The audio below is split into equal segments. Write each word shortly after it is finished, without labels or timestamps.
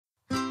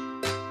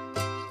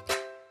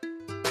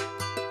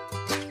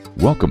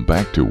Welcome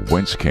back to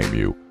Whence Came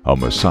You, a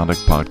Masonic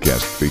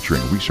podcast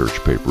featuring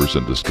research papers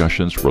and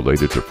discussions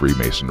related to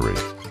Freemasonry.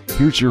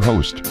 Here's your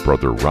host,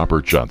 Brother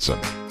Robert Johnson.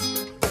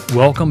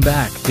 Welcome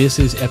back. This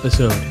is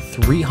episode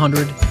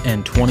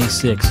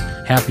 326.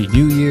 Happy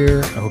New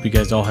Year. I hope you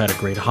guys all had a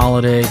great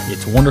holiday.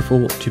 It's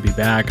wonderful to be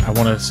back. I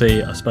want to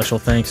say a special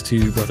thanks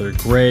to Brother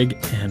Greg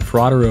and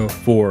Frodero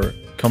for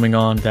coming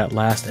on that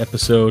last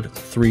episode,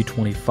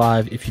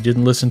 325. If you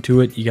didn't listen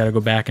to it, you got to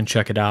go back and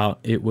check it out.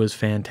 It was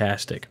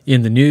fantastic.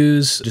 In the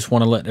news, just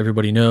want to let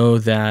everybody know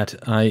that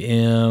I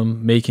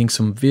am making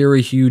some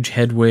very huge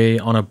headway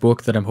on a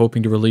book that I'm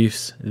hoping to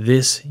release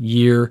this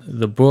year.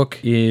 The book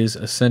is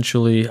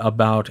essentially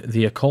about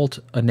the occult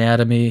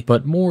anatomy,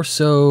 but more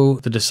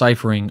so the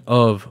deciphering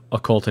of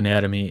occult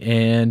anatomy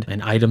and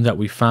an item that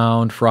we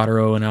found,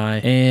 Frodero and I,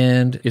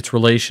 and its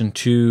relation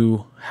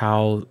to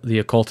how the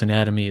occult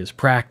anatomy is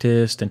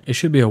practiced. And it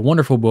should be a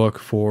wonderful book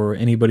for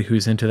anybody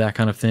who's into that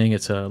kind of thing.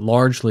 It's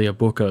largely a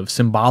book of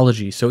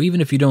symbology. So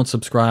even if you don't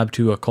subscribe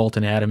to occult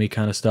anatomy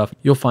kind of stuff,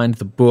 you'll find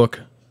the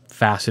book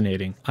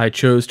fascinating. I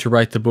chose to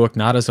write the book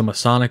not as a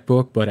Masonic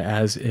book, but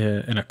as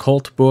an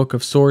occult book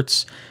of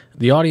sorts.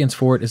 The audience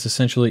for it is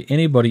essentially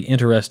anybody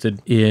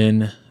interested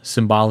in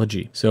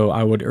symbology. So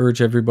I would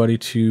urge everybody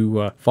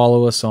to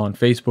follow us on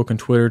Facebook and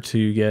Twitter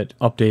to get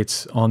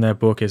updates on that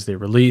book as they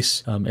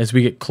release. As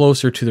we get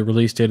closer to the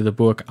release date of the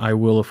book, I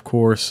will, of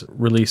course,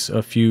 release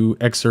a few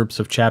excerpts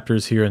of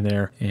chapters here and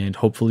there, and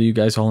hopefully you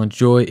guys all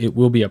enjoy. It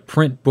will be a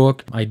print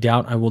book. I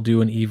doubt I will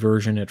do an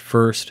e-version at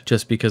first,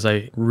 just because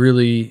I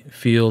really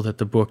feel that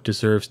the book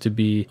deserves to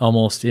be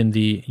almost in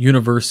the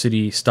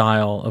university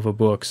style of a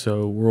book.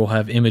 So we'll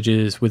have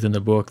images within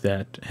the book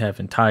that have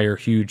entire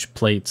huge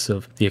plates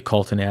of the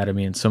occult anatomy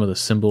and some of the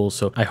symbols.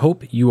 So I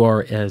hope you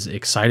are as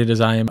excited as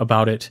I am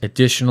about it.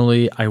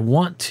 Additionally, I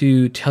want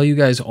to tell you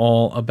guys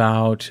all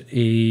about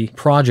a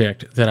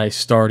project that I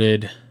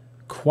started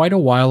quite a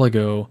while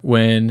ago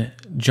when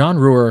John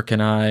Ruark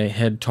and I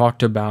had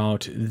talked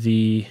about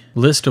the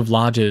list of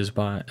lodges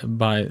by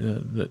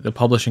the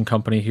publishing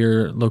company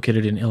here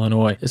located in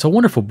Illinois. It's a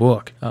wonderful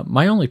book.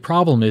 My only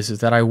problem is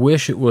that I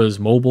wish it was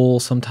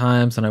mobile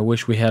sometimes, and I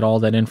wish we had all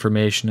that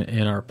information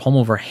in our palm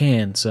of our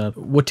hands.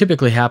 What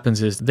typically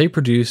happens is they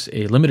produce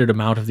a limited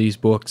amount of these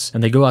books,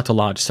 and they go out to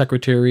lodge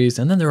secretaries,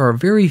 and then there are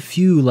very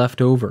few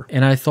left over.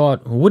 And I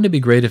thought, wouldn't it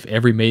be great if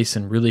every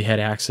Mason really had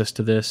access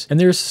to this? And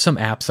there's some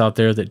apps out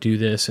there that do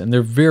this, and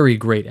they're very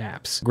great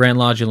apps.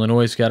 Grand Lodge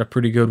Illinois has got a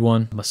pretty good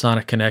one,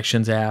 Masonic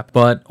Connections app.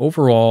 But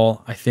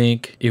overall, I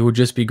think it would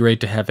just be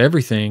great to have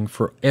everything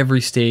for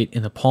every state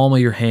in the palm of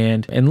your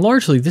hand. And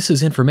largely, this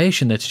is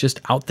information that's just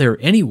out there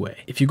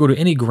anyway. If you go to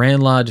any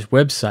Grand Lodge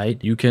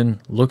website, you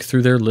can look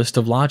through their list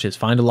of lodges,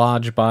 find a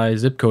lodge by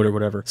zip code or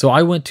whatever. So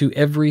I went to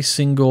every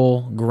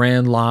single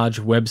Grand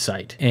Lodge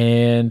website,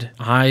 and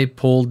I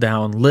pulled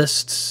down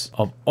lists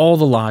of all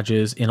the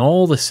lodges in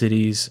all the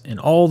cities and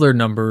all their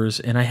numbers,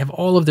 and I have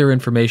all of their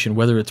information,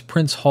 whether it's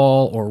Prince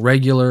Hall or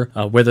regular,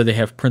 whether they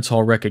have Prince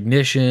Hall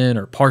recognition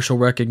or partial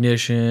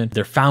recognition,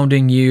 their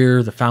founding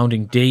year, the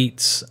founding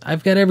dates.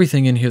 I've got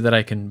everything in here that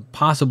I can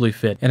possibly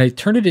fit, and I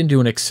turned it into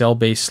an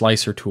Excel-based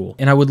slicer tool.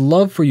 And I would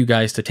love for you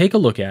guys to take a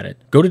look at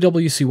it. Go to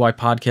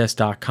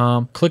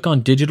wcypodcast.com, click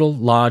on Digital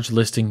Lodge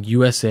Listing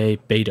USA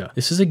Beta.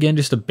 This is, again,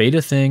 just a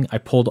beta thing. I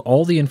pulled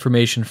all the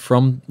information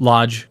from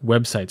lodge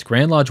websites,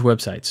 Grand Lodge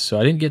websites, so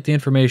I didn't get the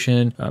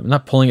information. I'm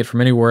not pulling it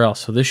from anywhere else,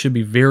 so this should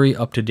be very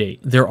up to date.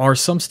 There are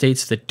some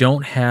states that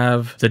don't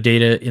have the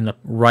data in the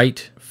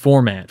right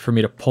format for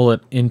me to pull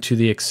it into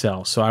the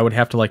Excel. So I would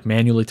have to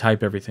manually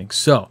type everything.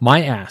 So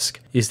my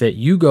ask is that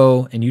you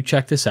go and you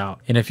check this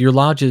out. And if your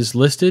lodge is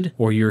listed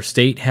or your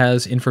state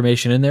has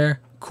information in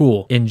there,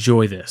 cool,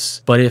 enjoy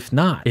this. But if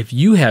not, if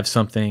you have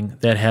something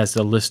that has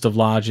a list of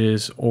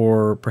lodges,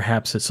 or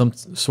perhaps it's some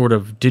sort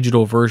of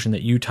digital version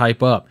that you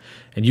type up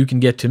and you can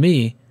get to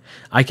me,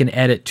 I can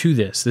add it to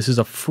this. This is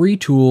a free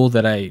tool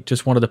that I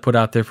just wanted to put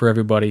out there for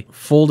everybody.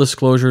 Full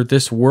disclosure,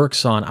 this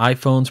works on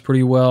iPhones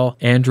pretty well.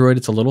 Android,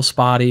 it's a little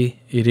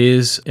spotty. It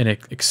is an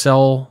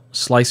Excel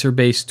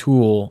slicer-based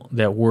tool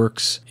that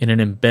works in an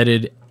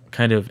embedded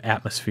kind of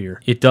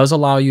atmosphere. It does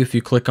allow you, if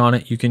you click on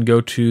it, you can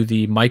go to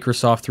the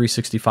Microsoft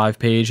 365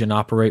 page and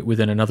operate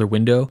within another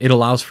window. It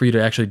allows for you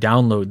to actually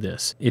download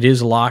this. It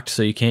is locked,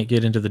 so you can't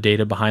get into the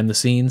data behind the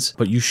scenes,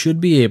 but you should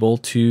be able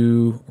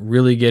to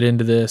really get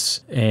into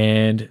this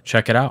and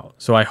check it out.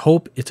 So I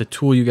hope it's a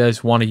tool you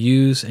guys want to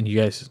use and you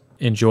guys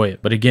enjoy it.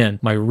 But again,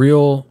 my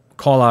real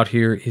call out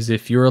here is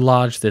if you're a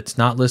lodge that's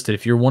not listed,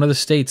 if you're one of the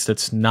states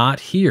that's not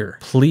here,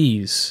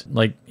 please,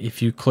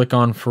 if you click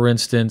on, for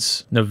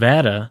instance,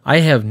 Nevada, I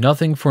have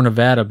nothing for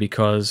Nevada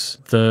because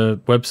the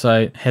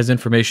website has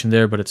information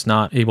there, but it's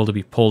not able to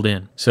be pulled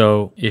in.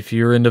 So if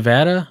you're in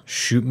Nevada,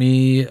 shoot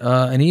me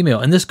an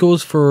email. And this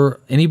goes for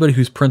anybody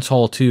who's Prince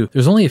Hall too.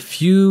 There's only a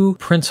few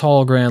Prince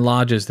Hall Grand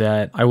Lodges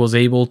that I was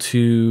able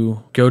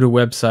to go to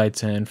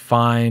websites and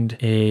find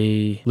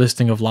a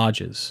listing of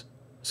lodges.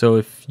 So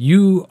if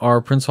you are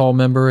a Prince Hall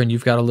member and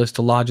you've got a list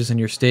of lodges in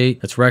your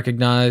state that's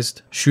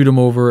recognized, shoot them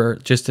over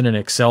just in an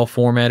Excel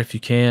format if you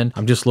can.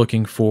 I'm just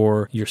looking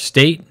for your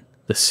state,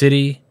 the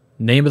city,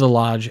 name of the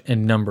lodge,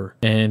 and number.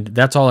 And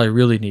that's all I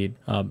really need.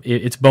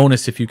 It's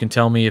bonus if you can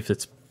tell me if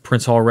it's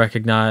Prince Hall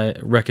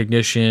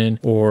recognition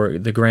or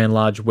the Grand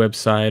Lodge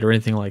website or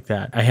anything like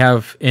that. I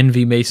have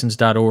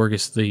nvmasons.org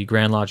is the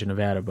Grand Lodge in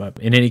Nevada, but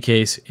in any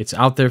case, it's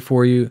out there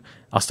for you.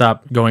 I'll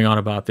stop going on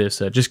about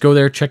this. Just go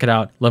there, check it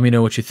out. Let me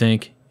know what you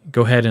think.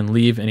 Go ahead and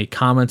leave any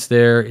comments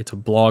there. It's a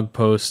blog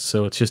post,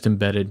 so it's just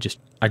embedded.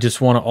 I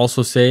just want to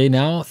also say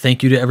now,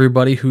 thank you to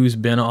everybody who's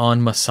been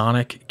on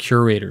Masonic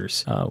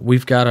Curators.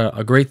 We've got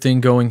a great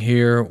thing going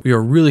here. We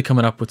are really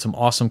coming up with some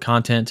awesome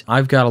content.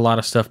 I've got a lot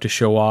of stuff to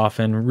show off,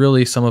 and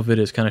really some of it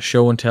is kind of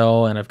show and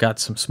tell, and I've got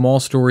some small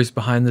stories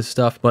behind this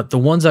stuff, but the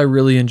ones I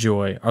really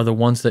enjoy are the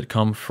ones that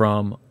come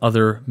from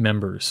other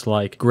members,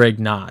 like Greg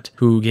Knott,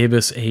 who gave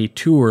us a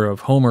tour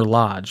of Homer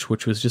Lodge,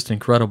 which was just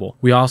incredible.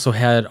 We also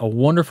had a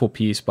wonderful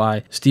piece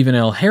by Stephen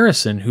L.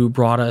 Harrison, who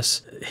brought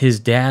us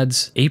his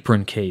dad's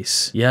apron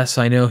case. Yes,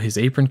 I know, his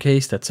apron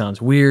case. That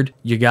sounds weird.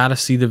 You got to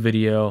see the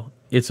video.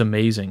 It's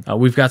amazing.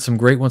 We've got some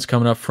great ones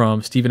coming up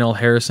from Stephen L.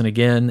 Harrison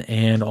again,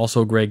 and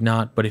also Greg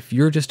Knott. But if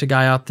you're just a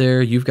guy out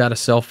there, you've got a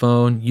cell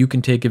phone, you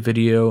can take a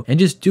video and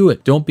just do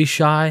it. Don't be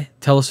shy.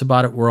 Tell us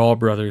about it. We're all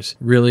brothers.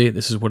 Really,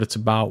 this is what it's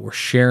about. We're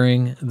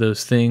sharing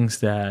those things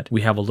that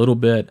we have a little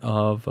bit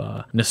of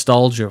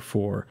nostalgia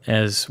for,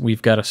 as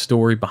we've got a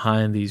story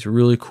behind these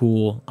really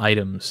cool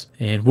items.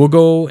 And we'll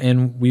go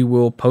and we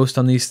will post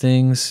on these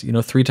things,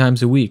 3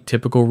 times a week.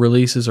 Typical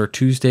releases are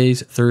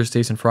Tuesdays,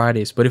 Thursdays, and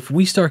Fridays. But if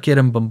we start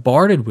getting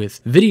bombarded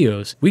with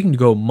videos, we can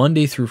go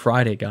Monday through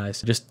Friday,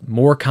 guys. Just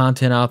more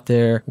content out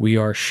there. We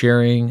are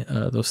sharing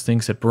those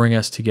things that bring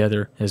us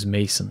together as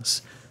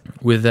Masons.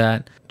 With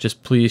that,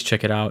 just please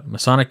check it out.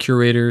 Masonic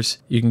Curators.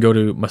 You can go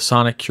to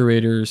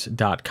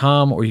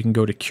masoniccurators.com, or you can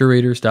go to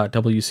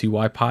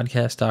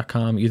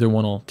curators.wcypodcast.com. Either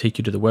one will take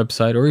you to the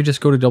website, or you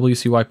just go to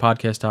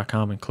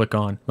wcypodcast.com and click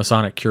on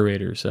Masonic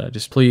Curators.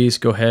 Just please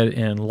go ahead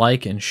and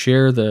like and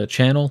share the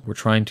channel. We're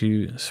trying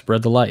to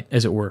spread the light,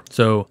 as it were.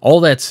 So all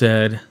that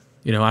said,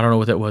 I don't know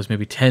what that was,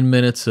 maybe 10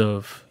 minutes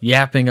of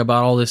yapping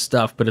about all this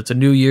stuff, but it's a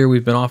new year.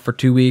 We've been off for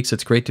 2 weeks.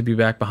 It's great to be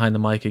back behind the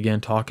mic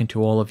again, talking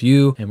to all of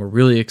you, and we're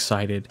really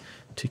excited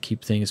to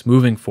keep things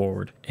moving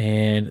forward.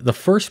 And the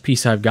first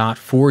piece I've got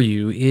for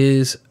you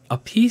is a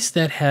piece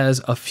that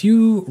has a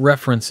few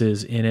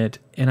references in it,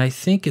 and I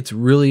think it's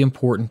really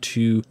important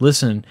to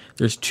listen.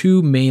 There's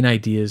 2 main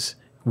ideas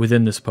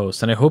within this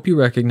post, and I hope you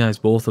recognize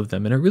both of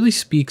them, and it really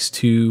speaks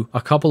to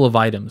a couple of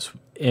items,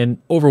 and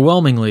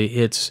overwhelmingly,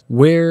 it's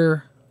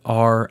where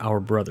are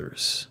our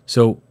brothers.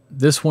 So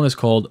this one is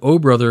called "O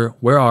Brother,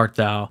 Where Art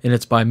Thou?" and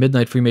it's by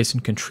Midnight Freemason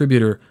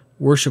contributor,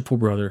 worshipful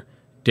brother,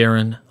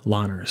 Darin.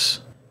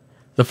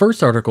 The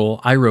first article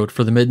I wrote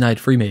for the Midnight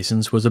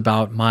Freemasons was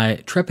about my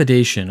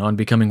trepidation on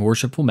becoming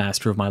worshipful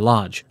master of my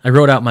lodge. I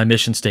wrote out my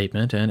mission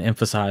statement and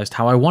emphasized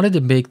how I wanted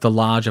to make the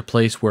lodge a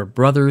place where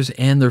brothers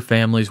and their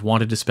families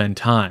wanted to spend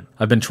time.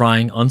 I've been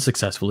trying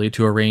unsuccessfully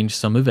to arrange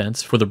some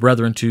events for the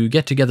brethren to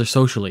get together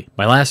socially.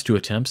 My last 2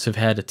 attempts have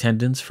had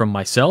attendance from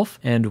myself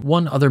and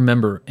 1 other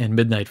member and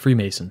Midnight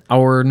Freemason.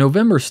 Our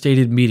November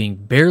stated meeting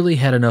barely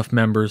had enough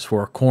members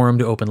for a quorum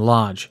to open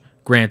lodge.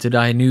 Granted,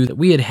 I knew that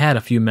we had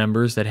a few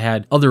members that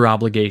had other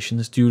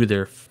obligations due to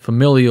their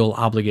familial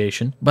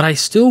obligation, but I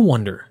still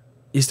wonder,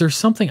 is there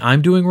something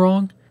I'm doing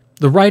wrong?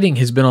 The writing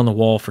has been on the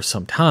wall for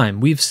some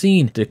time. We've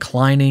seen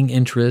declining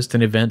interest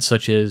in events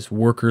such as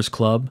Workers'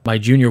 Club. My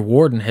junior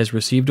warden has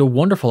received a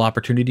wonderful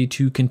opportunity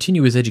to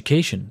continue his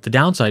education, the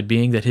downside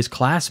being that his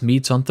class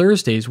meets on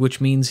Thursdays, which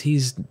means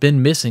he's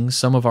been missing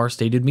some of our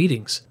stated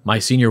meetings. My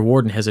senior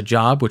warden has a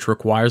job which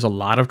requires a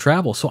lot of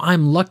travel, so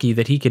I'm lucky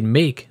that he can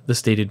make the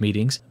stated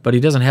meetings, but he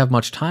doesn't have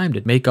much time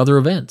to make other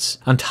events.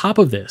 On top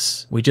of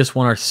this, we just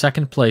won our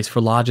 2nd place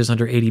for lodges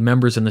under 80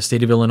 members in the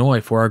state of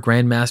Illinois for our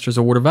Grand Master's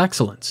Award of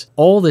Excellence.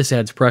 All this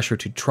adds pressure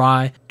to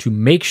try to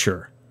make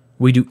sure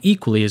we do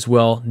equally as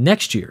well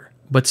next year.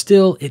 But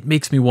still, it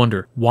makes me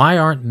wonder, why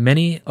aren't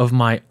many of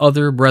my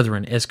other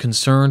brethren as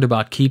concerned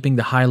about keeping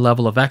the high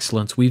level of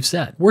excellence we've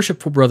set?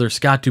 Worshipful brother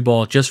Scott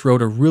Dueball just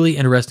wrote a really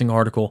interesting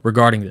article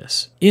regarding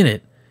this. In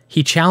it,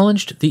 he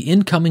challenged the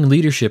incoming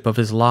leadership of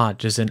his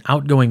lodge as an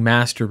outgoing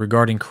master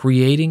regarding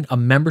creating a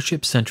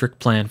membership-centric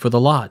plan for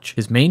the lodge.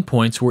 His main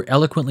points were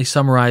eloquently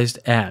summarized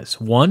as: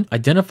 1.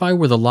 Identify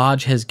where the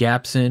lodge has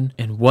gaps in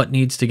and what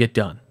needs to get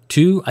done.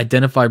 2.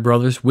 Identify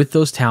brothers with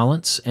those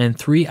talents. And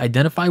 3.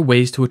 Identify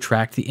ways to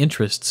attract the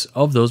interests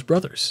of those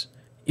brothers.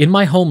 In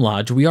my home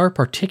lodge, we are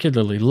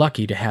particularly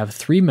lucky to have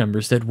 3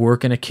 members that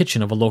work in a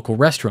kitchen of a local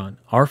restaurant.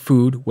 Our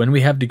food, when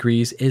we have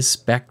degrees, is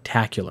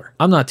spectacular.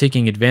 I'm not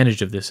taking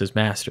advantage of this as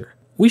master.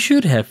 We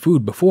should have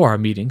food before our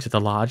meetings at the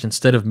lodge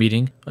instead of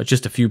meeting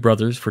just a few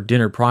brothers for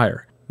dinner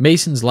prior.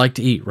 Masons like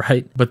to eat,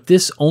 right? But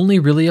this only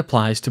really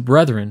applies to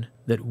brethren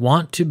that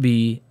want to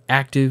be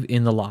active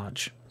in the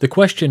lodge. The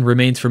question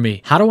remains for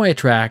me, how do I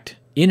attract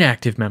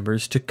inactive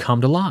members to come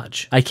to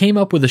lodge? I came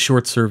up with a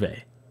short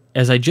survey.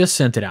 As I just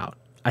sent it out,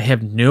 I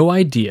have no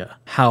idea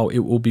how it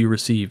will be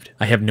received.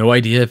 I have no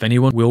idea if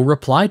anyone will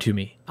reply to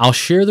me. I'll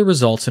share the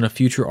results in a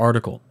future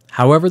article.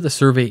 However, the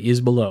survey is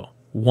below.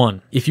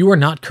 1. If you are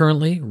not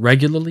currently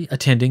regularly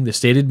attending the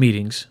stated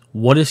meetings,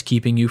 what is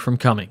keeping you from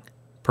coming?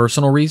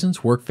 Personal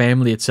reasons, work,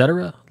 family,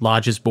 etc.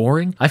 Lodge is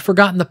boring. I've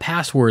forgotten the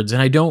passwords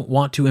and I don't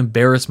want to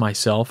embarrass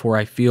myself or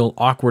I feel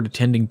awkward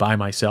attending by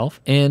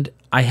myself, and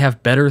I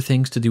have better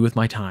things to do with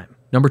my time.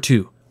 Number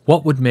 2.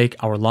 What would make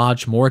our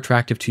lodge more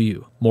attractive to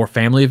you? More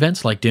family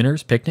events like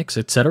dinners, picnics,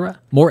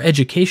 etc.? More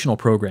educational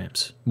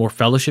programs? More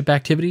fellowship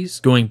activities?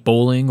 Going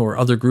bowling or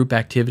other group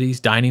activities,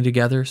 dining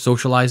together,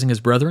 socializing as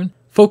brethren?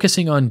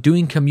 Focusing on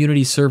doing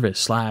community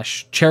service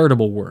 /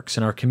 charitable works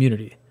in our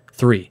community?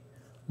 3.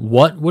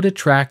 What would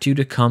attract you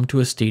to come to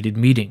a stated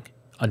meeting?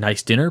 A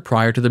nice dinner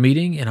prior to the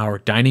meeting in our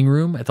dining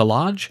room at the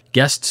lodge?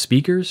 Guest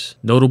speakers?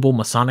 Notable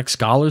Masonic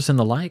scholars and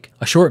the like?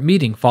 A short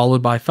meeting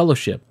followed by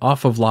fellowship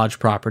off of lodge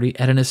property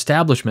at an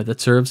establishment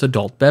that serves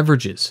adult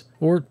beverages?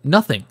 Or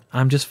nothing,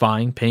 I'm just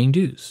fine paying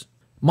dues?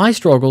 My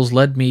struggles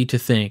led me to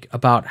think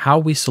about how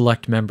we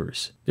select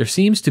members. There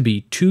seems to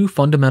be 2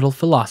 fundamental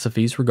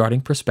philosophies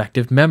regarding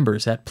prospective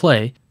members at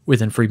play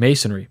within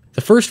Freemasonry.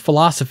 The first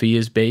philosophy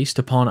is based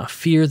upon a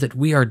fear that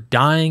we are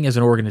dying as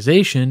an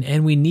organization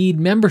and we need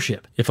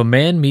membership. If a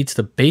man meets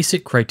the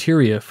basic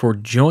criteria for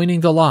joining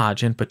the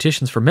lodge and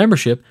petitions for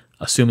membership,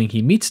 assuming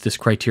he meets this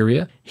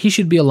criteria, he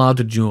should be allowed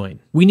to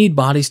join. We need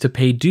bodies to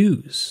pay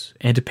dues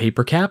and to pay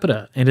per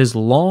capita, and as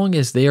long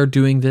as they are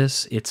doing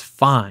this, it's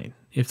fine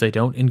if they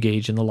don't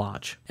engage in the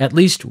lodge. At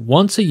least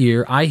once a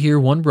year, I hear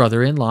one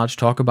brother in lodge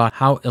talk about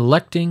how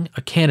electing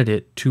a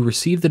candidate to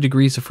receive the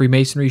degrees of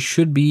Freemasonry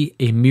should be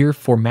a mere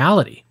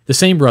formality. The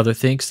same brother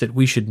thinks that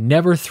we should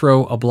never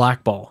throw a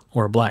black ball,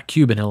 or a black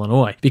cube in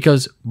Illinois,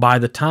 because by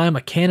the time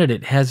a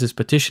candidate has his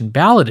petition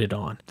balloted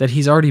on, that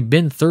he's already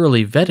been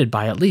thoroughly vetted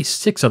by at least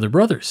 6 other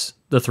brothers.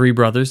 The 3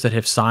 brothers that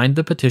have signed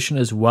the petition,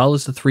 as well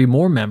as the 3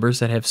 more members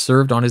that have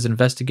served on his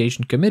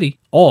investigation committee,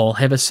 all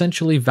have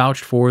essentially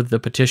vouched for the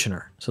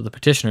petitioner. So the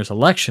petitioner's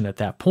election at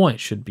that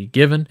point should be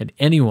given, and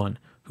anyone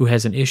who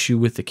has an issue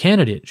with the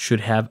candidate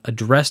should have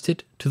addressed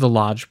it to the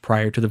lodge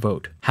prior to the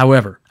vote.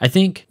 However, I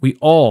think we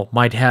all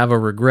might have a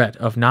regret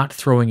of not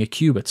throwing a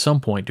cube at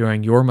some point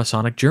during your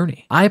Masonic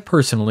journey. I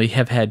personally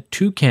have had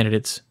 2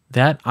 candidates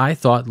that I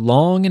thought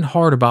long and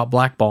hard about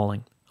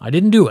blackballing. I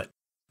didn't do it.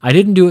 I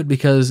didn't do it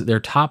because their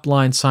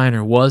top-line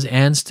signer was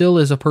and still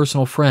is a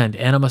personal friend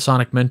and a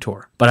Masonic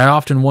mentor, but I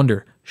often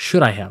wonder,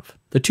 should I have?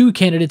 The 2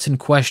 candidates in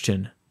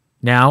question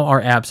now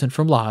are absent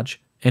from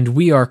lodge, and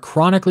we are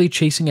chronically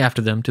chasing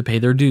after them to pay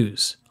their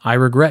dues. I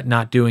regret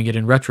not doing it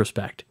in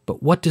retrospect,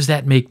 but what does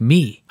that make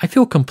me? I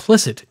feel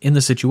complicit in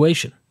the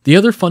situation. The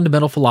other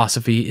fundamental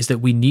philosophy is that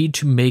we need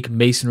to make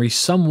Masonry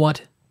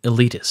somewhat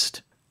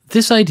elitist.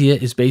 This idea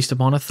is based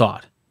upon a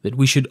thought that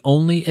we should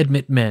only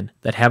admit men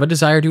that have a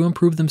desire to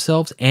improve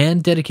themselves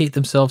and dedicate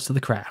themselves to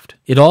the craft.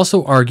 It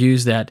also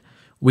argues that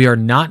we are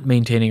not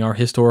maintaining our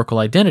historical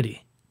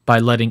identity by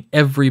letting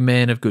every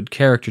man of good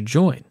character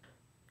join.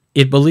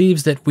 It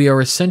believes that we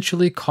are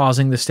essentially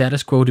causing the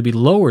status quo to be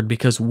lowered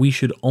because we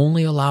should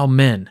only allow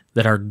men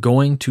that are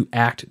going to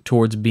act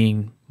towards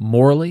being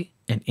morally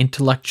and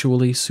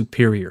intellectually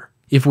superior.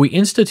 If we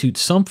institute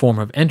some form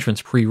of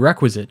entrance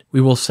prerequisite,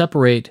 we will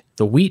separate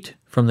the wheat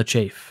from the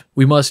chaff.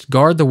 We must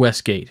guard the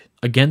West Gate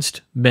against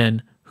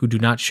men who do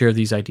not share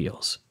these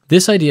ideals.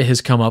 This idea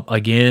has come up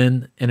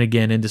again and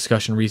again in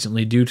discussion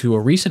recently due to a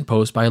recent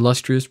post by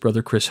Illustrious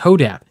Brother Chris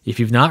Hodapp. If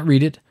you've not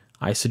read it,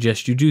 I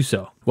suggest you do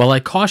so. While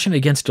I caution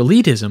against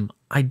elitism,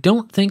 I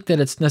don't think that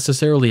it's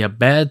necessarily a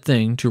bad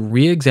thing to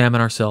re-examine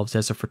ourselves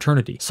as a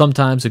fraternity.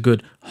 Sometimes a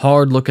good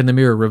hard look in the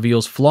mirror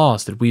reveals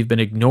flaws that we've been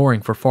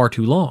ignoring for far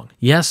too long.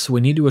 Yes, we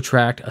need to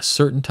attract a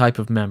certain type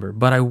of member,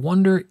 but I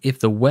wonder if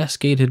the West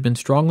Gate had been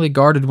strongly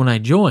guarded when I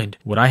joined,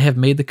 would I have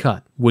made the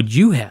cut? Would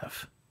you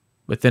have?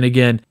 But then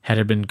again, had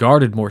it been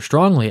guarded more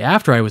strongly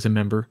after I was a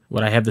member,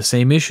 would I have the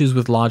same issues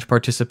with lodge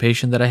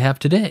participation that I have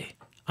today?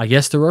 I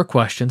guess there are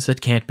questions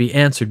that can't be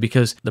answered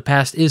because the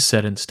past is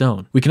set in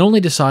stone. We can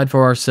only decide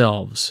for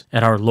ourselves,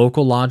 at our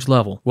local lodge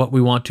level, what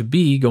we want to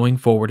be going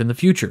forward in the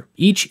future.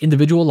 Each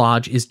individual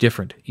lodge is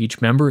different.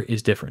 Each member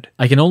is different.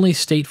 I can only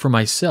state for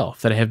myself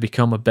that I have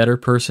become a better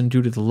person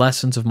due to the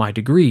lessons of my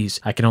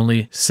degrees. I can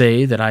only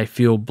say that I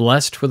feel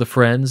blessed for the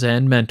friends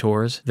and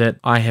mentors that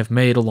I have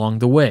made along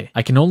the way.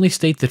 I can only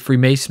state that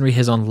Freemasonry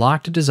has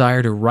unlocked a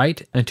desire to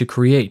write and to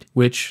create,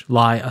 which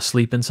lie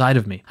asleep inside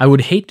of me. I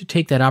would hate to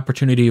take that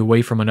opportunity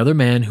away from another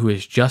man who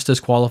is just as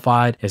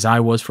qualified as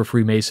I was for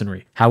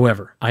Freemasonry.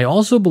 However, I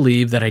also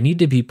believe that I need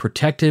to be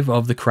protective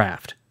of the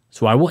craft.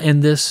 So I will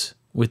end this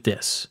with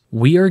this.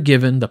 We are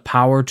given the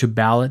power to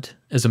ballot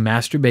as a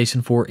Master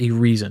Mason for a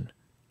reason.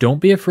 Don't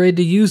be afraid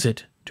to use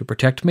it to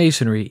protect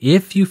Masonry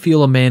if you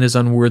feel a man is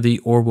unworthy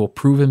or will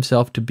prove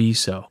himself to be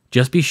so.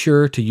 Just be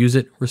sure to use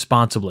it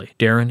responsibly.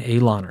 Darin A.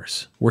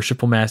 Lawners,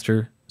 Worshipful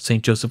Master,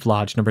 St. Joseph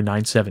Lodge, number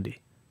 970,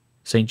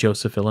 St.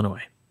 Joseph,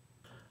 Illinois.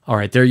 All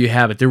right, there you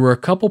have it. There were a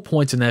couple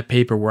points in that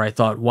paper where I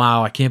thought,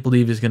 wow, I can't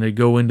believe he's going to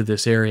go into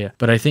this area.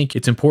 But I think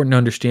it's important to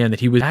understand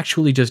that he was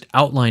actually just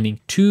outlining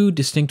two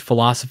distinct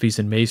philosophies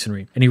in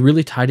Masonry. And he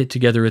really tied it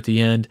together at the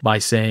end by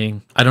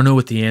saying, I don't know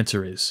what the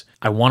answer is.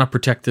 I want to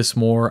protect this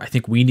more. I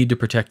think we need to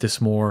protect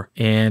this more.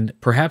 And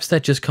perhaps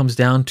that just comes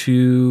down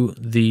to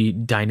the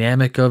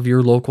dynamic of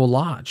your local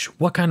lodge.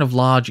 What kind of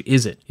lodge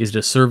is it? Is it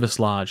a service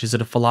lodge? Is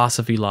it a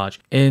philosophy lodge?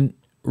 And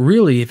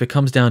really, if it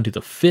comes down to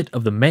the fit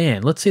of the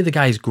man, let's say the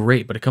guy's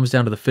great, but it comes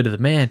down to the fit of the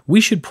man,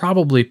 we should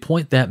probably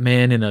point that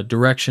man in a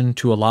direction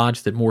to a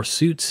lodge that more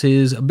suits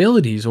his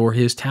abilities or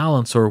his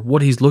talents or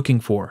what he's looking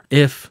for.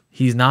 If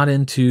he's not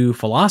into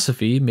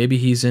philosophy, maybe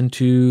he's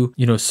into,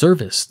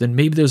 service, then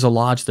maybe there's a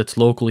lodge that's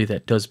locally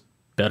that does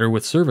better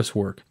with service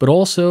work. But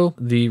also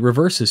the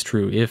reverse is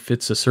true. If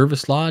it's a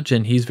service lodge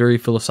and he's very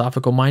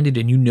philosophical minded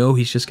and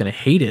he's just going to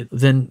hate it,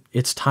 then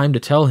it's time to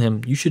tell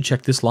him, you should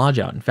check this lodge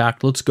out. In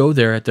fact, let's go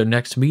there at the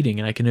next meeting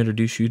and I can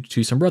introduce you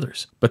to some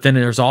brothers. But then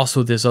there's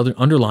also this other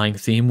underlying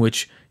theme,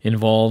 which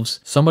involves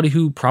somebody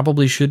who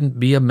probably shouldn't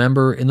be a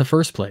member in the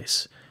first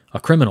place, a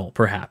criminal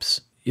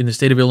perhaps. In the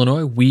state of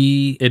Illinois,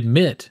 we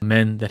admit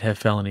men that have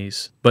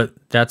felonies, but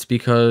that's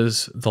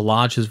because the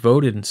lodge has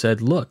voted and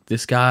said, look,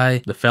 this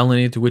guy, the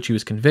felony to which he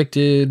was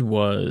convicted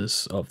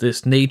was of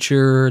this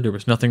nature, there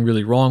was nothing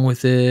really wrong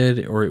with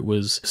it, or it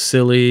was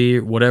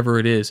silly, whatever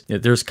it is.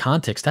 There's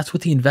context. That's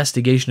what the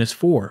investigation is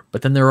for.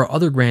 But then there are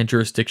other grand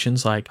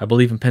jurisdictions, like I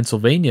believe in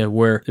Pennsylvania,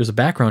 where there's a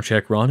background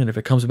check run, and if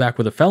it comes back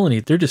with a felony,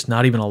 they're just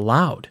not even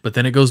allowed. But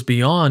then it goes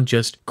beyond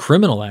just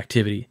criminal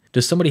activity.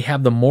 Does somebody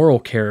have the moral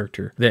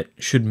character that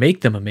should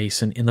make them a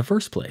Mason in the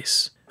first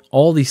place?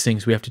 All these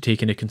things we have to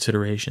take into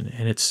consideration,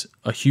 and it's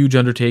a huge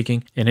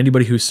undertaking, and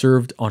anybody who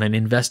served on an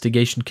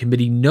investigation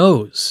committee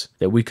knows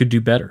that we could do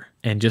better,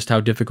 and just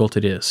how difficult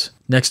it is.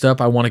 Next up,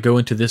 I want to go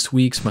into this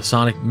week's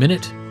Masonic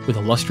Minute with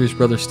Illustrious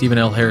Brother Stephen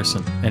L.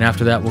 Harrison, and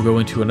after that we'll go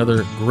into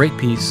another great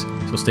piece,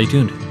 so stay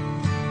tuned.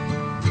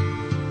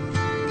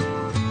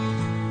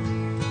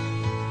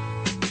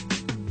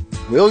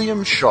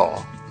 William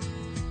Shaw,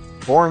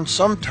 born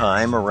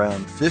sometime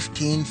around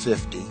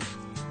 1550,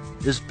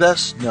 is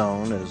best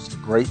known as the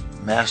great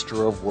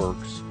master of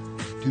works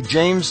to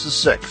James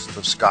VI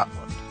of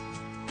Scotland.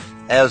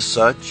 As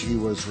such, he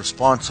was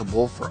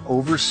responsible for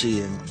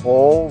overseeing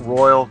all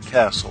royal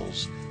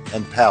castles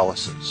and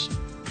palaces.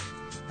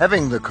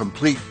 Having the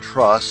complete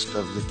trust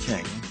of the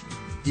king,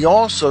 he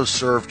also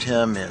served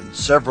him in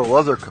several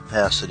other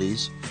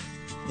capacities,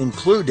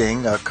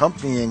 including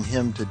accompanying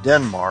him to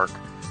Denmark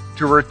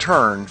to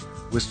return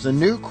with the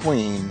new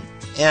queen,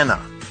 Anna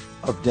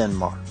of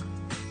Denmark.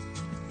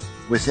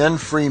 Within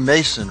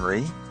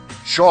Freemasonry,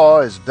 Shaw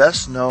is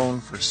best known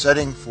for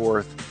setting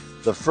forth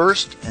the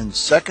first and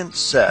second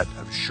set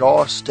of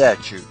Shaw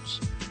statutes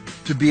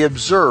to be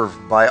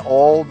observed by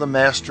all the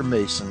Master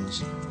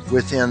Masons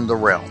within the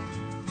realm.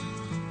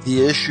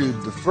 He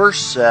issued the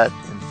first set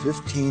in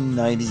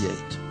 1598.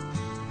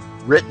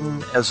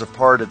 Written as a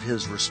part of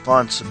his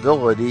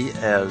responsibility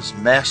as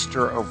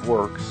Master of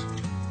Works,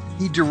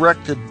 he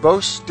directed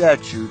both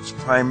statutes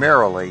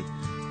primarily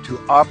to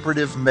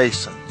operative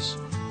Masons.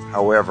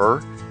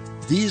 However,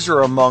 these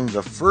are among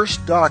the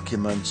first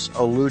documents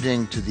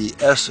alluding to the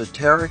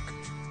esoteric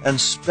and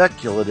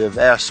speculative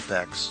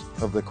aspects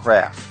of the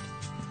craft.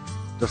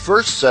 The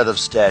first set of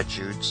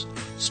statutes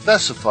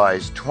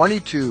specifies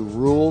 22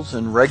 rules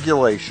and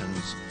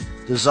regulations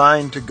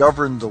designed to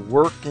govern the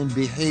work and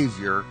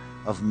behavior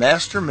of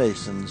Master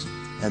Masons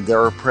and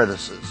their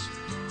apprentices.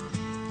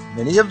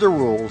 Many of the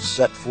rules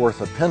set forth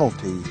a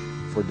penalty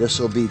for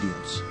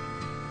disobedience.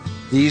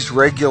 These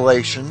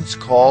regulations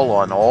call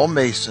on all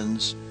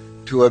Masons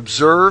to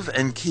observe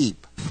and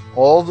keep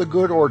all the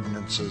good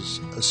ordinances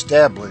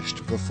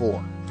established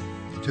before,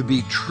 to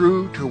be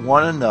true to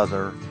one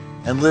another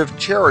and live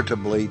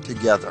charitably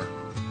together,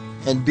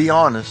 and be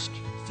honest,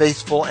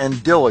 faithful,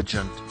 and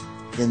diligent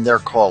in their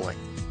calling.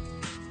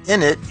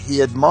 In it,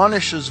 he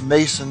admonishes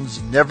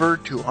Masons never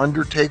to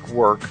undertake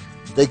work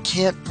they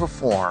can't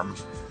perform,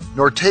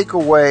 nor take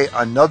away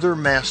another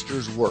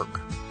master's work.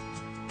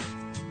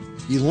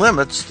 He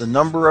limits the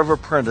number of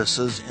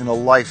apprentices in a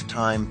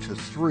lifetime to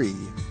 3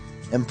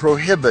 and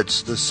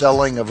prohibits the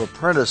selling of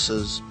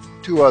apprentices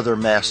to other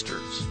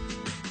masters.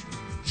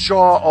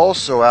 Shaw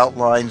also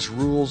outlines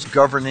rules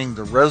governing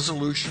the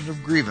resolution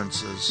of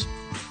grievances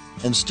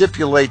and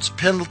stipulates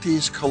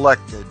penalties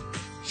collected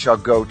shall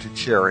go to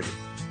charity.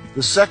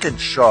 The second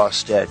Shaw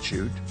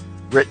statute,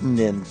 written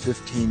in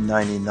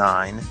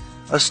 1599,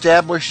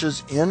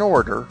 establishes in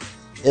order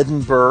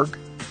Edinburgh,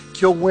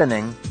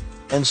 Kilwinning,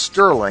 and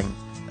Stirling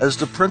as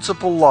the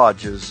principal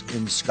lodges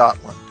in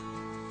Scotland.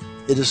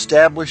 It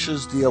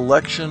establishes the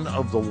election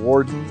of the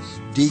wardens,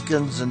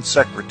 deacons, and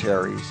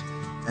secretaries,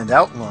 and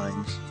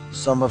outlines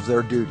some of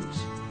their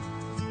duties.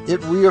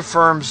 It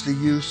reaffirms the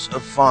use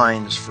of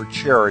fines for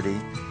charity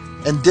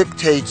and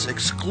dictates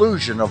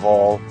exclusion of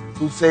all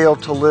who fail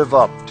to live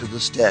up to the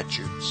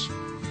statutes.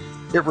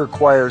 It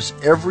requires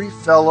every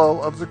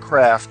fellow of the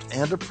craft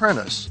and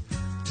apprentice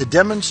to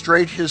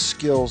demonstrate his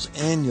skills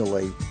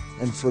annually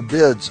and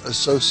forbids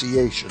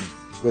association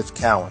with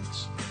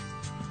Cowans.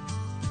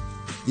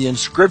 The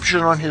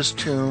inscription on his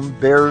tomb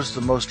bears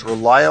the most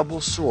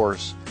reliable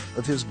source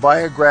of his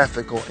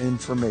biographical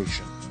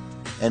information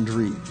and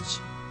reads,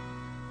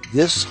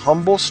 "This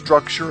humble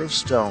structure of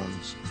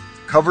stones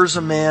covers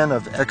a man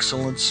of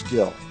excellent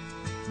skill,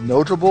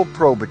 notable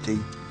probity,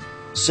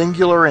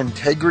 singular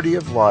integrity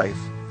of life,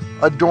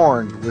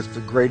 adorned with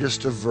the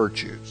greatest of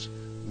virtues,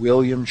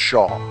 William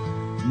Shaw,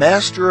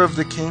 master of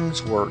the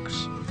king's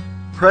works,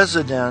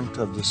 president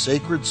of the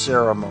sacred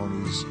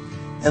ceremonies,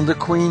 and the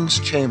Queen's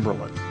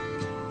chamberlain.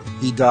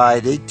 He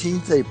died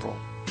 18th April,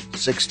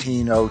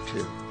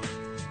 1602.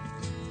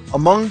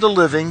 Among the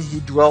living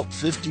he dwelt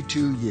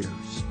 52 years.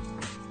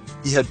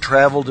 He had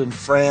traveled in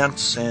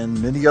France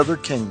and many other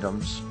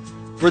kingdoms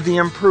for the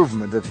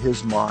improvement of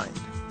his mind.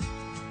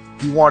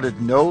 He wanted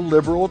no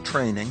liberal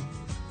training,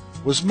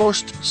 was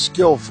most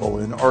skillful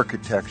in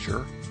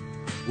architecture,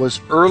 was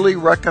early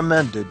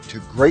recommended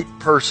to great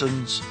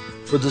persons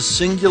for the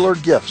singular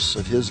gifts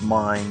of his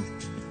mind,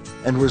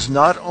 and was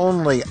not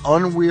only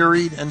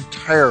unwearied and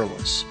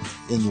tireless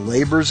in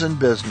labors and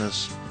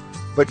business,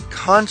 but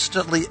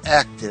constantly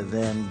active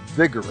and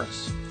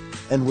vigorous,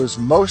 and was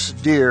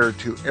most dear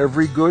to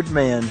every good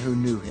man who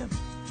knew him.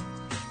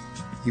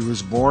 He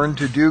was born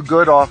to do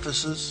good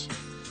offices,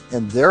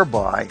 and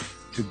thereby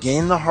to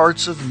gain the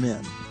hearts of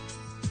men.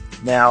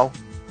 Now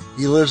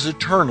he lives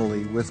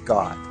eternally with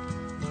God."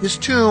 His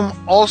tomb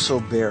also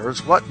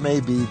bears what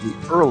may be the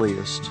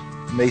earliest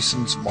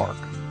Mason's mark.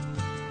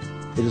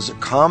 It is a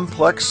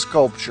complex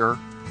sculpture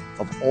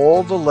of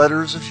all the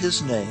letters of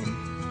his name,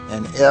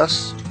 and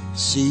S,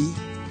 C,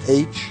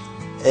 H,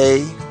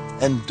 A,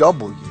 and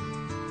W,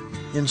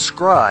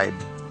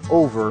 inscribed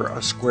over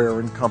a square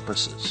and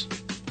compasses.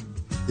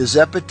 His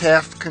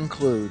epitaph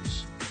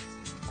concludes,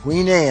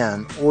 "Queen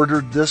Anne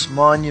ordered this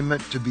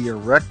monument to be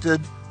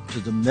erected to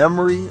the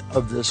memory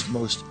of this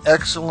most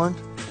excellent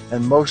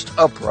and most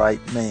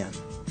upright man,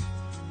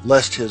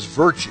 lest his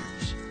virtues,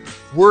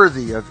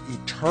 worthy of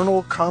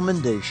eternal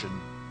commendation,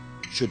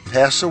 should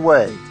pass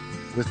away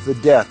with the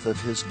death of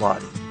his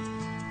body."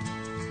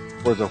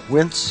 For the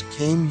Whence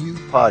Came You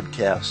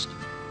podcast,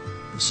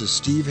 this is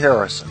Steve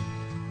Harrison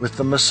with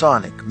the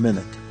Masonic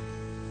Minute.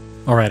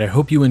 All right, I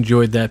hope you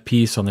enjoyed that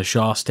piece on the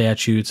Shaw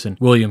statutes and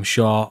William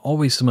Shaw.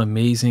 Always some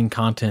amazing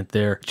content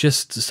there.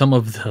 Just some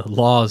of the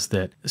laws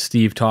that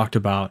Steve talked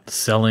about,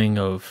 selling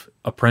of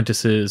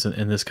apprentices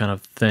and this kind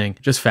of thing.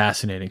 Just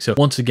fascinating. So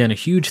once again, a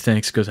huge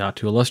thanks goes out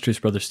to Illustrious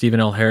Brother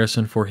Stephen L.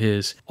 Harrison for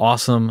his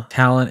awesome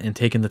talent and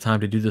taking the time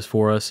to do this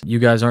for us. You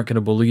guys aren't going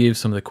to believe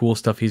some of the cool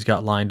stuff he's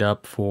got lined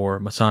up for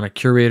Masonic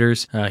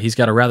Curators. He's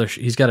got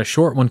a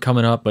short one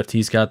coming up, but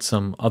he's got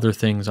some other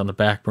things on the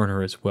back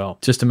burner as well.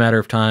 Just a matter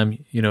of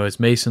time. You know, as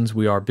Masons,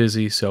 we are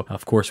busy, so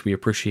of course we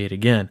appreciate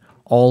again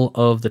all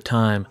of the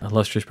time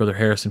Illustrious Brother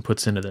Harrison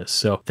puts into this.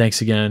 So thanks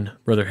again,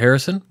 Brother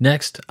Harrison.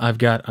 Next, I've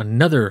got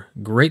another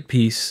great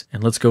piece,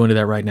 and let's go into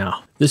that right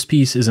now. This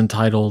piece is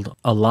entitled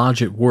A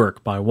Lodge at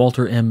Work by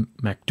Walter M.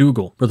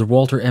 McDougall. Brother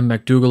Walter M.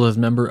 McDougall is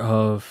a member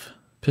of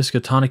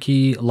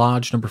Piscatonic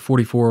Lodge number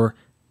 44,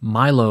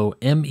 Milo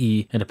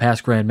M.E., and a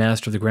past Grand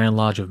Master of the Grand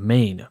Lodge of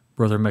Maine.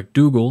 Brother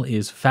McDougall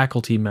is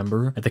faculty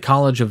member at the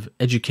College of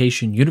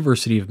Education,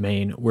 University of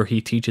Maine, where he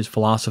teaches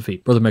philosophy.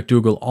 Brother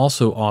McDougall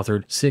also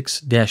authored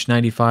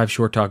 6-95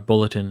 Short Talk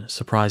Bulletin,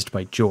 Surprised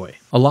by Joy.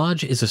 A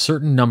lodge is a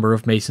certain number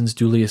of Masons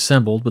duly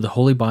assembled with the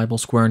Holy Bible,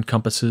 square and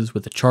compasses,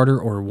 with a charter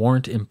or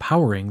warrant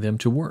empowering them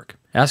to work.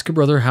 Ask a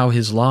brother how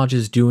his lodge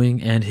is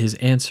doing, and his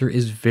answer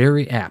is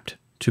very apt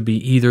to be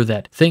either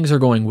that things are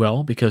going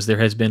well because there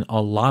has been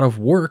a lot of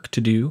work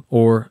to do,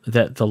 or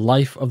that the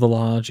life of the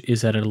lodge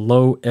is at a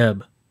low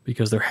ebb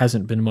because there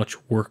hasn't been much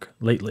work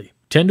lately.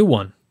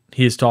 10-1,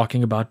 he is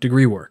talking about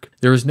degree work.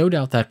 There is no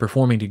doubt that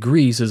performing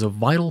degrees is a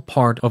vital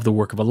part of the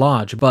work of a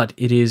lodge, but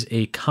it is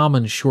a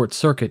common short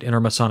circuit in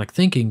our Masonic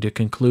thinking to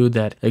conclude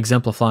that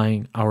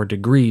exemplifying our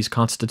degrees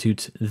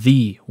constitutes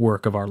the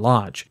work of our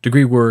lodge.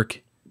 Degree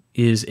work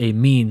is a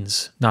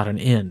means, not an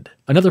end.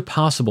 Another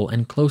possible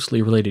and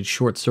closely related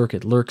short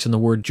circuit lurks in the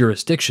word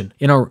jurisdiction.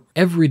 In our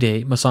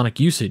everyday Masonic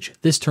usage,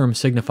 this term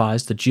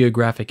signifies the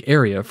geographic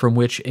area from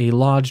which a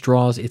lodge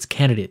draws its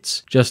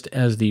candidates. Just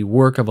as the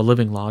work of a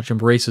living lodge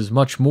embraces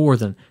much more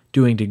than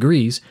doing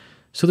degrees,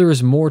 so there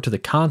is more to the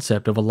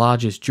concept of a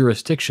lodge's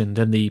jurisdiction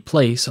than the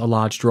place a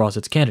lodge draws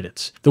its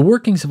candidates. The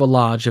workings of a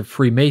lodge of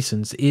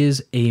Freemasons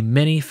is a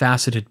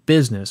many-faceted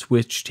business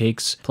which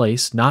takes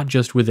place not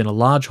just within a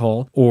lodge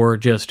hall or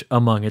just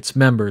among its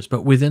members,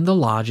 but within the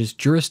lodge's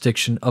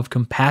jurisdiction of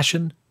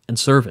compassion and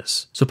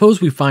service.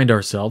 Suppose we find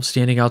ourselves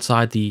standing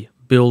outside the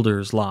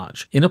Builder's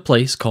Lodge in a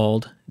place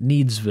called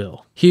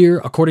Needsville. Here,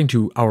 according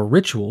to our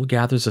ritual,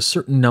 gathers a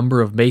certain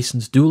number of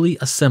Masons duly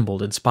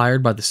assembled,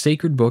 inspired by the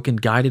sacred book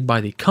and guided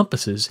by the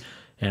compasses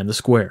and the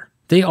square.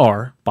 They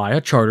are, by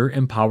a charter,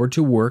 empowered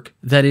to work,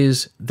 that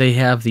is, they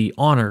have the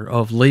honor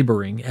of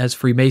laboring as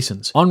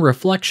Freemasons. On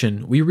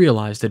reflection, we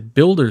realize that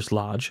Builder's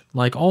Lodge,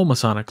 like all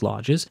Masonic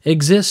lodges,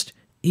 exist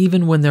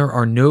even when there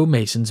are no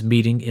Masons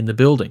meeting in the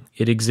building.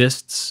 It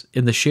exists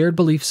in the shared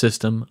belief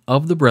system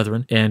of the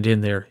brethren and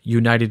in their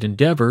united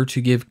endeavor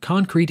to give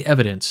concrete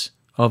evidence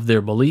of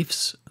their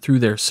beliefs through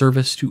their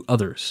service to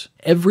others.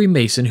 Every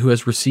Mason who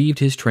has received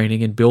his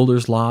training in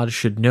Builder's Lodge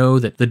should know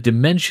that the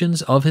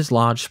dimensions of his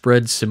lodge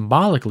spread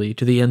symbolically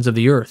to the ends of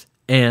the earth,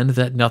 and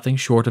that nothing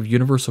short of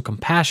universal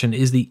compassion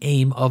is the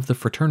aim of the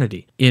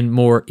fraternity. In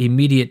more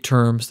immediate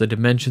terms, the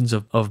dimensions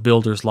of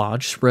Builder's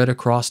Lodge spread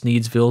across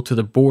Needsville to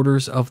the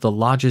borders of the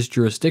lodge's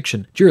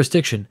jurisdiction.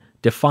 Jurisdiction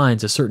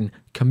defines a certain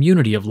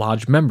community of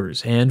lodge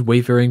members and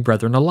wayfaring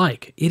brethren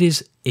alike. It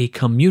is a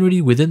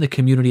community within the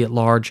community at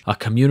large, a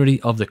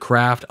community of the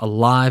craft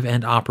alive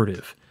and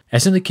operative.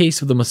 As in the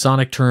case of the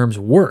Masonic terms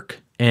work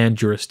and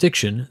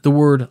jurisdiction, the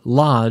word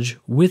lodge,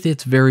 with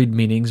its varied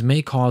meanings,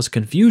 may cause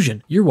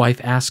confusion. Your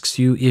wife asks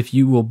you if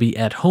you will be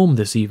at home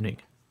this evening.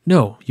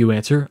 No, you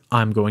answer,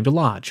 I'm going to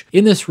lodge.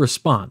 In this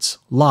response,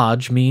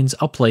 lodge means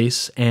a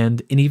place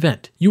and an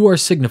event. You are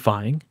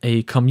signifying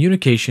a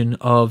communication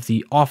of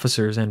the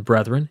officers and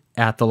brethren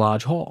at the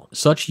lodge hall.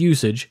 Such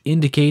usage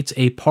indicates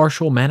a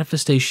partial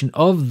manifestation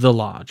of the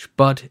lodge,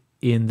 but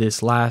in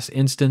this last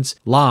instance,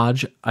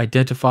 lodge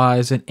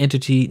identifies an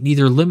entity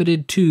neither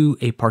limited to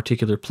a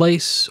particular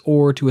place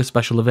or to a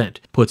special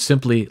event. Put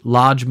simply,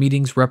 lodge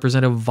meetings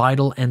represent a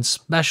vital and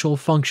special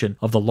function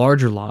of the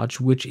larger lodge,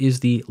 which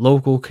is the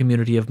local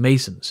community of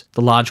Masons.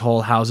 The lodge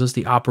hall houses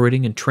the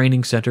operating and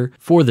training center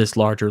for this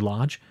larger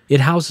lodge.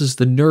 It houses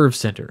the nerve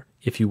center,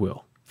 if you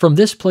will. From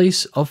this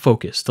place of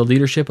focus, the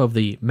leadership of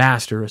the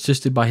master,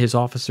 assisted by his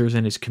officers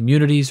and his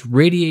communities,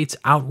 radiates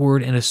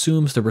outward and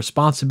assumes the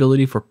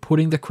responsibility for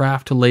putting the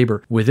craft to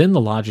labor within the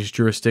lodge's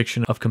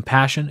jurisdiction of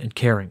compassion and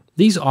caring.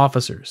 These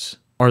officers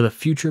are the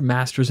future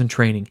masters in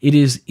training. It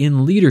is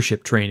in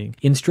leadership training,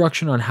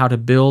 instruction on how to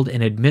build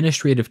an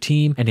administrative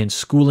team, and in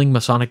schooling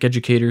Masonic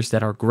educators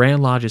that our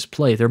Grand Lodges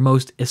play their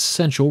most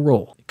essential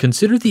role.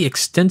 Consider the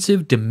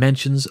extensive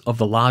dimensions of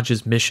the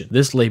Lodge's mission.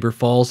 This labor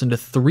falls into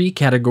 3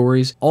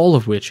 categories, all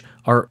of which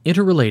are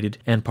interrelated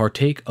and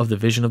partake of the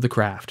vision of the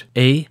craft.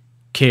 A.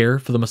 Care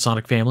for the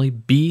Masonic family.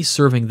 B.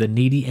 Serving the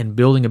needy and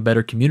building a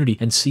better community.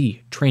 And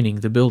C. Training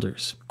the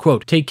builders.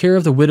 Quote, take care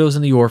of the widows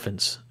and the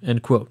orphans.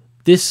 End quote.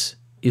 This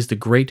is the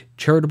great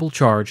charitable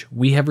charge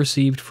we have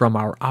received from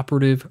our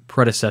operative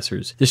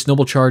predecessors. This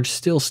noble charge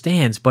still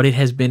stands, but it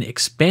has been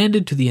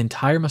expanded to the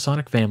entire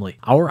Masonic family.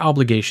 Our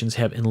obligations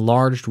have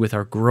enlarged with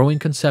our growing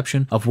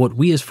conception of what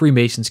we as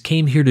Freemasons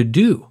came here to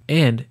do,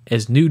 and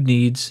as new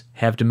needs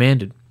have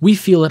demanded. We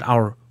feel it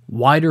our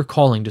wider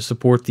calling to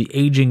support the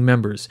aging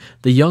members,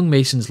 the young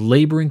Masons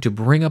laboring to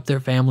bring up their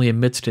family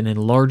amidst an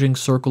enlarging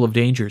circle of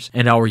dangers,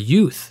 and our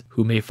youth,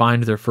 who may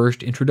find their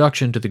first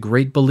introduction to the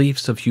great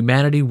beliefs of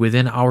humanity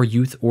within our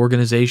youth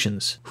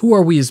organizations. Who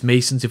are we as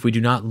Masons if we do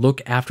not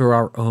look after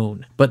our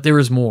own? But there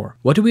is more.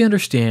 What do we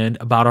understand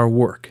about our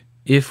work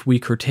if we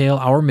curtail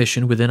our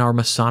mission within our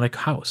Masonic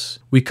house?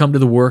 We come to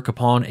the work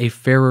upon a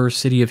fairer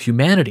city of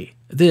humanity.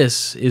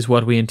 This is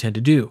what we intend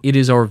to do. It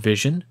is our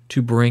vision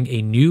to bring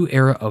a new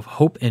era of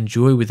hope and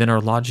joy within our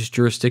lodge's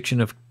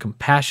jurisdiction of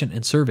compassion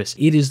and service.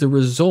 It is the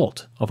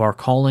result of our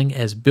calling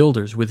as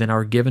builders within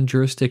our given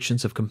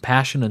jurisdictions of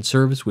compassion and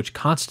service which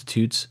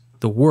constitutes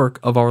the work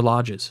of our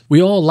lodges.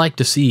 We all like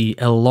to see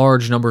a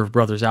large number of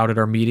brothers out at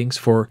our meetings,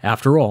 for,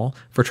 after all,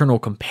 fraternal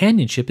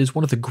companionship is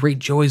one of the great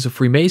joys of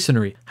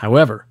Freemasonry.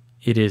 However,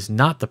 it is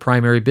not the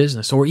primary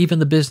business, or even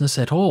the business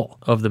at all,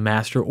 of the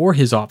master or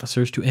his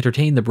officers to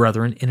entertain the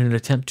brethren in an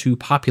attempt to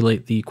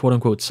populate the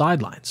quote-unquote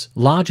sidelines.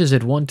 Lodges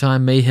at one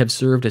time may have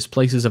served as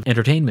places of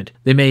entertainment.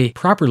 They may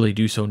properly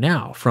do so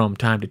now, from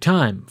time to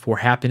time, for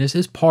happiness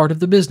is part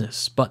of the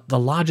business. But the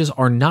lodges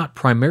are not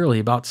primarily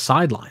about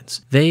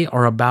sidelines. They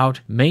are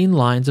about main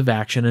lines of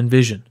action and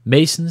vision.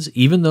 Masons,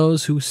 even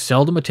those who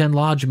seldom attend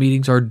lodge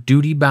meetings, are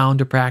duty-bound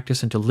to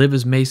practice and to live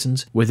as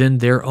Masons within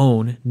their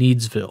own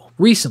Needsville.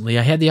 Recently,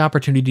 I had the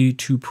opportunity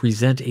to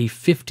present a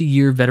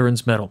 50-year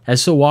Veterans Medal.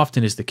 As so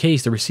often is the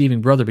case, the receiving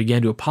brother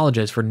began to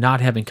apologize for not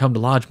having come to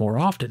lodge more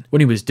often. When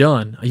he was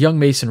done, a young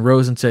Mason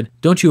rose and said,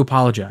 "Don't you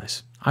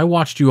apologize. I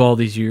watched you all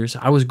these years.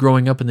 I was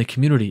growing up in the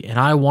community, and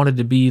I wanted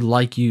to be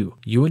like you.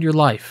 You and your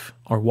life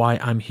are why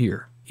I'm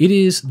here." It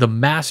is the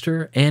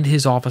master and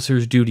his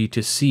officers' duty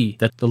to see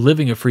that the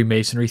living of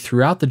Freemasonry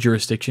throughout the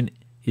jurisdiction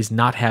is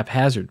not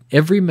haphazard.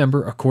 Every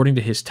member, according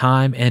to his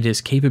time and his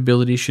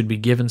capabilities, should be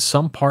given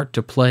some part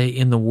to play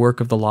in the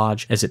work of the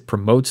lodge, as it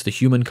promotes the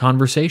human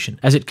conversation,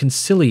 as it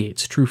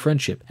conciliates true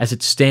friendship, as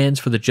it stands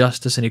for the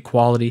justice and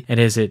equality, and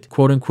as it,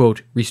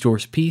 quote-unquote,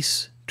 restores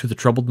peace to the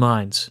troubled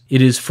minds.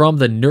 It is from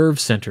the nerve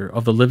center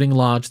of the living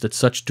lodge that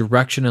such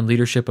direction and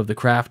leadership of the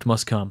craft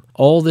must come.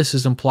 All this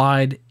is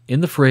implied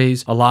in the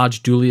phrase, a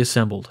lodge duly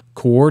assembled,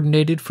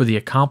 coordinated for the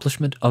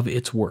accomplishment of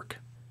its work.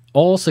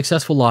 All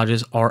successful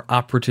lodges are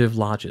operative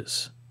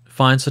lodges.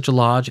 Find such a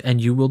lodge and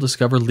you will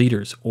discover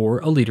leaders, or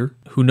a leader,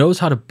 who knows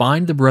how to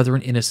bind the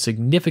brethren in a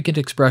significant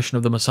expression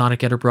of the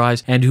Masonic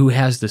enterprise and who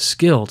has the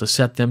skill to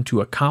set them to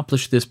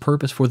accomplish this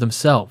purpose for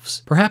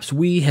themselves. Perhaps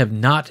we have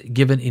not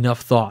given enough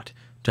thought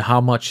to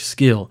how much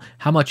skill,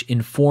 how much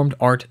informed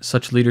art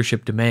such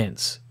leadership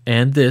demands.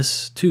 And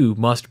this, too,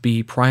 must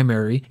be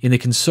primary in the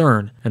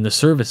concern and the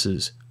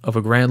services of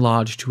a Grand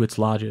Lodge to its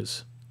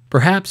lodges.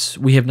 Perhaps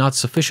we have not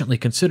sufficiently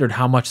considered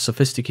how much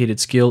sophisticated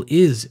skill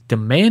is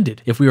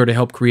demanded if we are to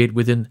help create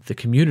within the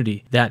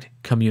community that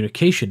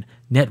communication,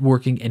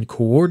 networking, and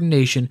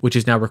coordination which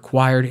is now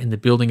required in the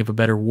building of a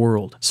better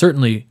world.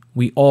 Certainly,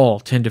 we all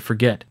tend to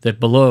forget that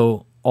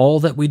below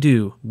all that we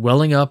do,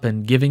 welling up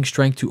and giving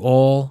strength to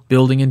all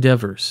building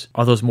endeavors,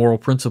 are those moral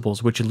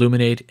principles which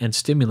illuminate and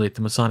stimulate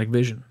the Masonic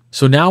vision.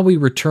 So now we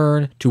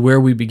return to where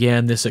we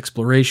began this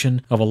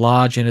exploration of a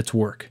lodge and its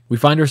work. We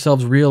find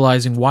ourselves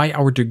realizing why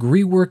our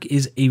degree work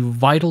is a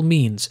vital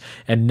means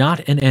and not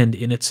an end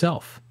in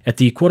itself. At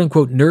the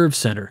quote-unquote nerve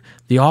center,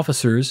 the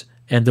officers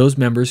and those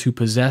members who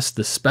possess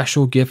the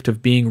special gift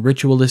of being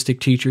ritualistic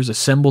teachers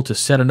assemble to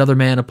set another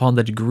man upon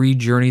the degree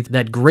journey,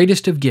 that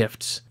greatest of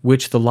gifts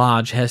which the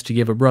lodge has to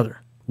give a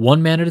brother.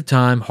 One man at a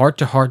time, heart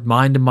to heart,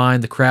 mind to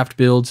mind, the craft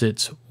builds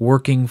its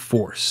working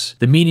force.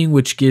 The meaning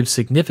which gives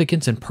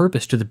significance and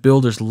purpose to the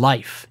builder's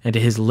life and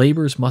to his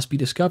labors must be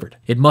discovered.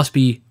 It must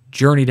be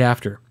journeyed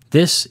after.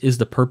 This is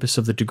the purpose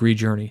of the degree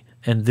journey,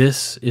 and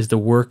this is the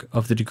work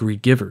of the degree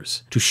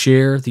givers, to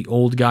share the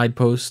old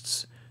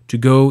guideposts, to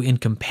go in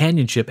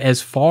companionship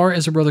as far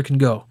as a brother can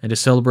go, and to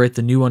celebrate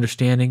the new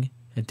understanding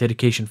and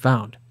dedication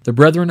found. The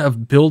brethren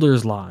of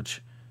Builders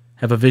Lodge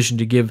have a vision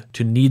to give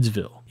to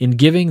Needsville. In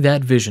giving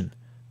that vision,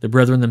 the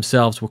brethren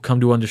themselves will come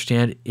to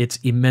understand its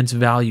immense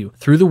value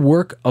through the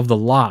work of the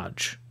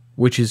lodge,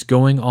 which is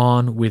going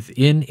on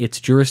within its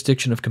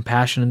jurisdiction of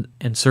compassion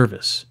and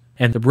service.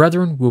 And the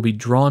brethren will be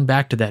drawn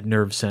back to that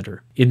nerve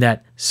center, in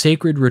that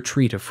sacred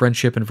retreat of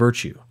friendship and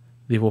virtue.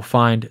 They will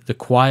find the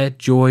quiet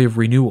joy of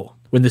renewal.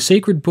 When the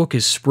sacred book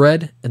is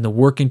spread and the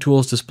working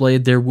tools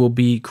displayed, there will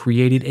be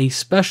created a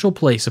special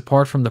place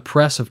apart from the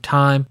press of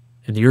time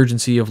and the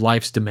urgency of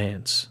life's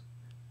demands.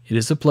 It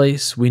is a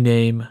place we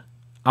name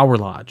our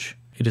lodge.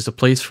 It is a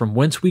place from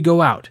whence we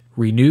go out,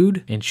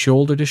 renewed and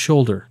shoulder to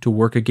shoulder to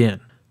work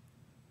again.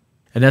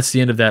 And that's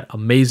the end of that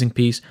amazing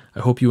piece.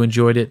 I hope you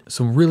enjoyed it.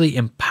 Some really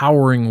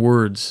empowering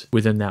words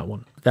within that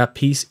one. That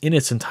piece in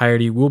its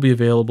entirety will be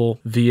available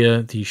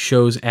via the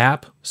show's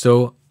app.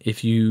 So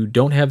if you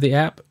don't have the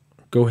app,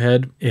 go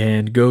ahead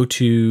and go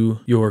to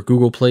your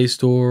Google Play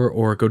Store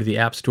or go to the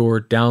App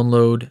Store,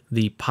 download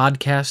the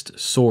Podcast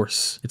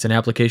Source. It's an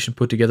application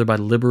put together by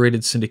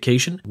Liberated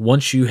Syndication.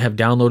 Once you have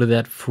downloaded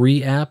that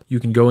free app,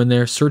 you can go in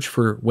there, search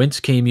for Whence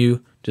Came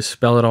You, just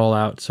spell it all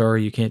out.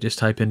 Sorry, you can't just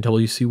type in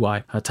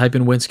WCY. Type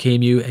in Whence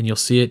Came You and you'll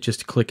see it.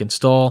 Just click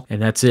install and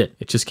that's it.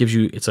 It just gives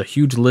you, it's a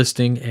huge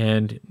listing,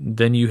 and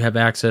then you have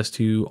access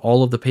to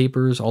all of the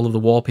papers, all of the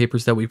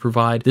wallpapers that we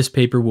provide. This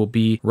paper will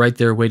be right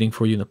there waiting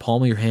for you in the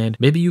palm of your hand.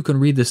 Maybe you can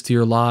read this to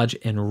your lodge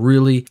and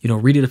really,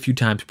 read it a few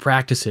times,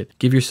 practice it,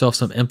 give yourself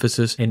some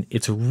emphasis, and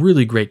it's a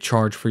really great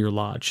charge for your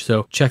lodge.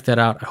 So check that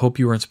out. I hope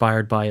you were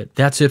inspired by it.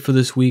 That's it for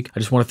this week. I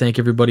just want to thank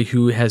everybody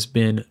who has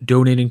been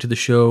donating to the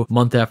show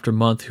month after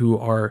month, who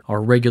are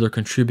our regular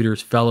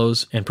contributors,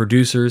 fellows, and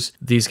producers.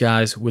 These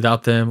guys,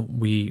 without them,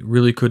 we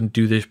really couldn't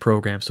do this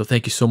program. So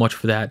thank you so much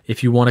for that.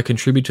 If you want to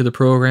contribute to the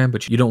program,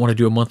 but you don't want to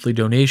do a monthly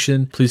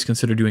donation, please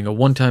consider doing a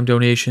one-time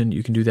donation.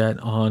 You can do that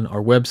on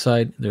our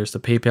website. There's the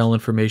PayPal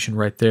information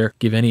right there.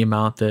 Give any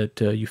amount that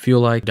you feel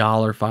like,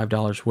 $1,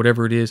 $5,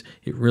 whatever it is.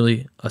 It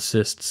really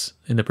assists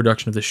in the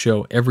production of the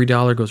show. Every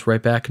dollar goes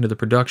right back into the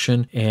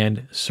production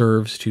and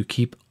serves to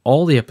keep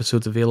all the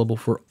episodes available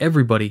for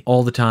everybody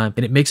all the time.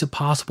 And it makes it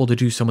possible to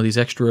do some of these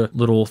extra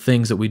little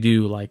things that we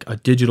do, like a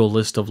digital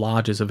list of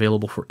lodges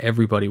available for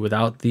everybody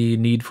without the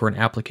need for an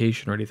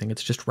application or anything.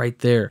 It's just right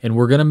there. And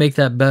we're going to make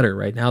that better.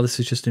 Right now, this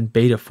is just in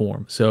beta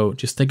form. So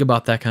just think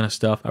about that kind of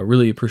stuff. I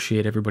really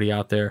appreciate everybody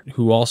out there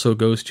who also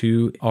goes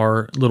to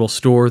our little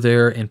store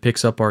there and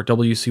picks up our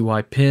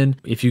WCY pin.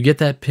 If you get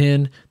that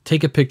pin,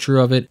 take a picture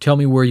of it. Tell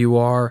me where you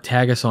are.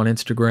 Tag us on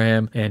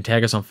Instagram and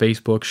tag us on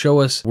Facebook. Show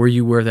us where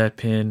you wear that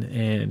pin,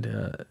 and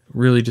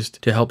really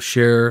just to help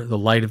share the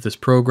light of this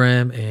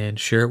program and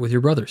share it with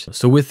your brothers.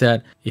 So with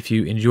that, if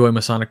you enjoy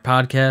Masonic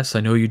podcasts, I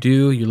know you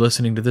do, you're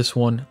listening to this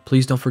one,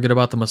 please don't forget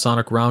about the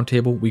Masonic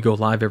Roundtable. We go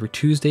live every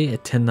Tuesday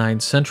at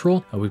 10/9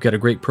 Central. We've got a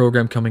great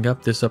program coming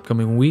up this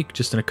upcoming week,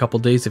 just in a couple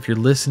days. If you're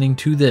listening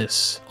to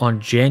this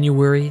on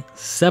January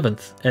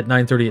 7th at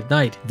 9:30 at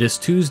night, this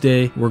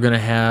Tuesday, we're going to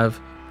have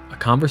a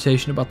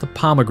conversation about the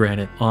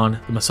pomegranate on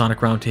the Masonic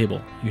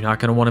Roundtable. You're not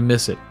going to want to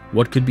miss it.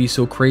 What could be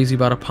so crazy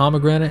about a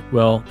pomegranate?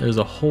 Well, there's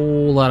a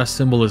whole lot of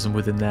symbolism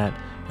within that,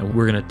 and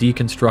we're going to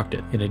deconstruct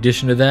it. In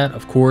addition to that,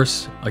 of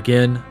course,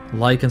 again,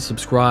 like and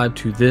subscribe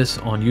to this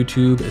on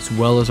YouTube, as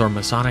well as our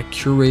Masonic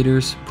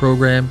Curators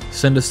program.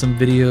 Send us some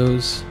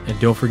videos, and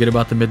don't forget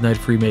about the Midnight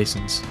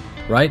Freemasons.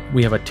 Right?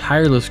 We have a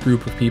tireless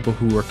group of people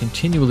who are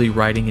continually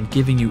writing and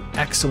giving you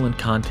excellent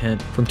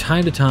content. From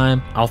time to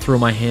time, I'll throw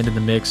my hand in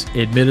the mix.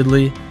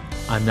 Admittedly,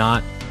 I'm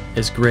not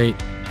as great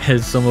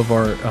as some of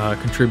our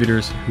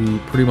contributors who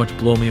pretty much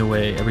blow me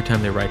away every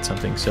time they write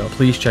something. So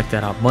please check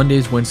that out.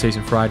 Mondays, Wednesdays,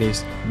 and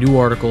Fridays, new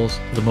articles,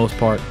 for the most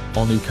part,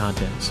 all new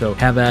content. So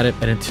have at it.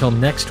 And until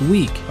next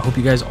week, I hope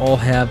you guys all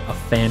have a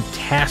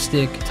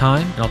fantastic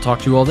time, and I'll talk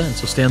to you all then.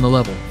 So stay on the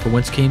level. For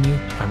Whence Came You,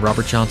 I'm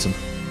Robert Johnson.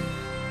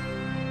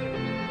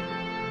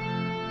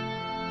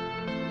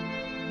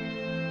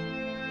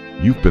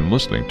 You've been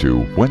listening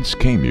to Whence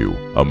Came You,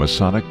 a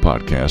Masonic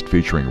podcast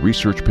featuring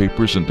research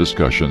papers and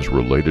discussions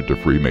related to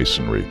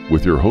Freemasonry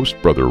with your host,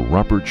 Brother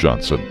Robert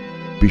Johnson.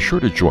 Be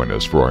sure to join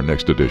us for our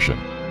next edition.